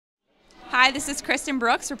Hi, this is Kristen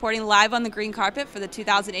Brooks reporting live on the green carpet for the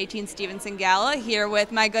 2018 Stevenson Gala, here with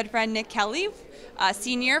my good friend Nick Kelly, a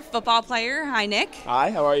senior football player. Hi, Nick. Hi,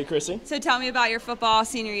 how are you, Kristen? So tell me about your football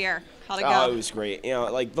senior year. How'd it go? Oh, it was great. You know,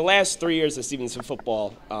 like the last 3 years of Stevenson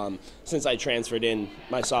football, since I transferred in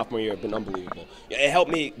my sophomore year, have been unbelievable. It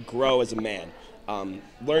helped me grow as a man,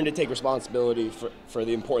 learn to take responsibility for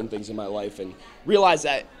the important things in my life, and realize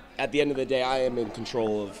that at the end of the day, I am in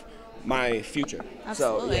control of my future.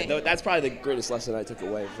 Absolutely. So yeah, that's probably the greatest lesson I took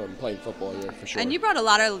away from playing football here, for sure. And you brought a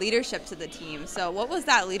lot of leadership to the team. So what was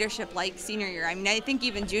that leadership like senior year? I mean, I think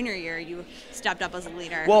even junior year you stepped up as a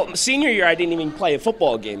leader. Well, senior year I didn't even play a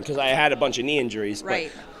football game because I had a bunch of knee injuries.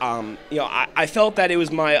 Right. But, you know, I felt that it was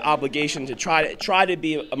my obligation to try to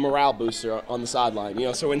be a morale booster on the sideline. You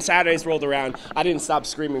know, so when Saturdays rolled around, I didn't stop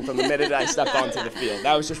screaming from the minute I stepped onto the field.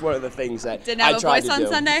 That was just one of the things that Didn't I have a tried voice to on do.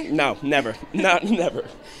 Sunday? No, never. Never.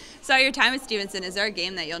 So at your time at Stevenson, is there a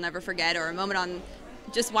game that you'll never forget, or a moment on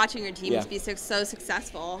just watching your teams be so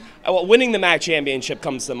successful? Well, winning the MAC championship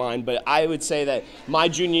comes to mind, but I would say that my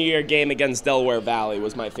junior year game against Delaware Valley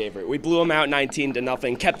was my favorite. We blew them out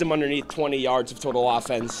 19-0, kept them underneath 20 yards of total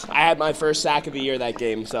offense. I had my first sack of the year that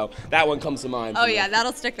game, so that one comes to mind. Oh yeah,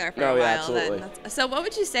 that'll stick there for a while. Yeah, absolutely. So what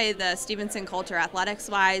would you say the Stevenson culture,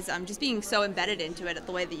 athletics-wise, just being so embedded into it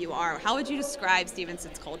the way that you are, how would you describe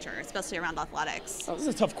Stevenson's culture, especially around athletics? Oh, this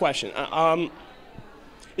is a tough question.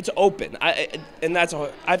 It's open, I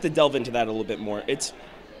have to delve into that a little bit more.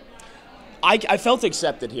 I felt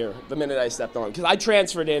accepted here the minute I stepped on, because I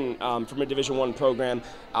transferred in from a Division I program.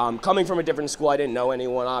 Coming from a different school, I didn't know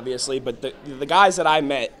anyone, obviously, but the guys that I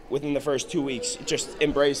met within the first 2 weeks just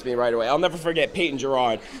embraced me right away. I'll never forget Peyton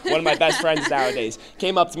Gerard, one of my best friends nowadays,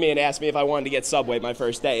 came up to me and asked me if I wanted to get Subway my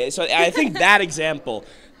first day. So I think that example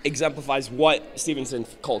exemplifies what Stevenson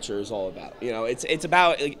culture is all about. You know, it's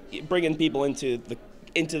about bringing people into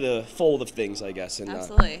the fold of things, I guess, and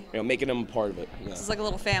absolutely, making them a part of it. You know. It's like a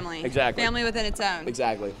little family. Exactly. Family within its own.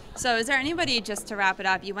 Exactly. So, is there anybody, just to wrap it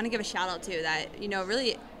up, you want to give a shout out to that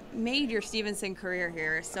really made your Stevenson career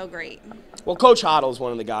here so great? Well, Coach Hoddle is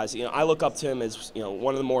one of the guys. You know, I look up to him as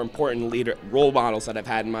one of the more important role models that I've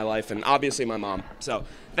had in my life, and obviously my mom. So,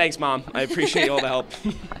 thanks, Mom. I appreciate all the help.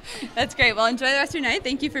 That's great. Well, enjoy the rest of your night.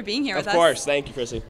 Thank you for being here with us. Of course. Thank you, Chrissy.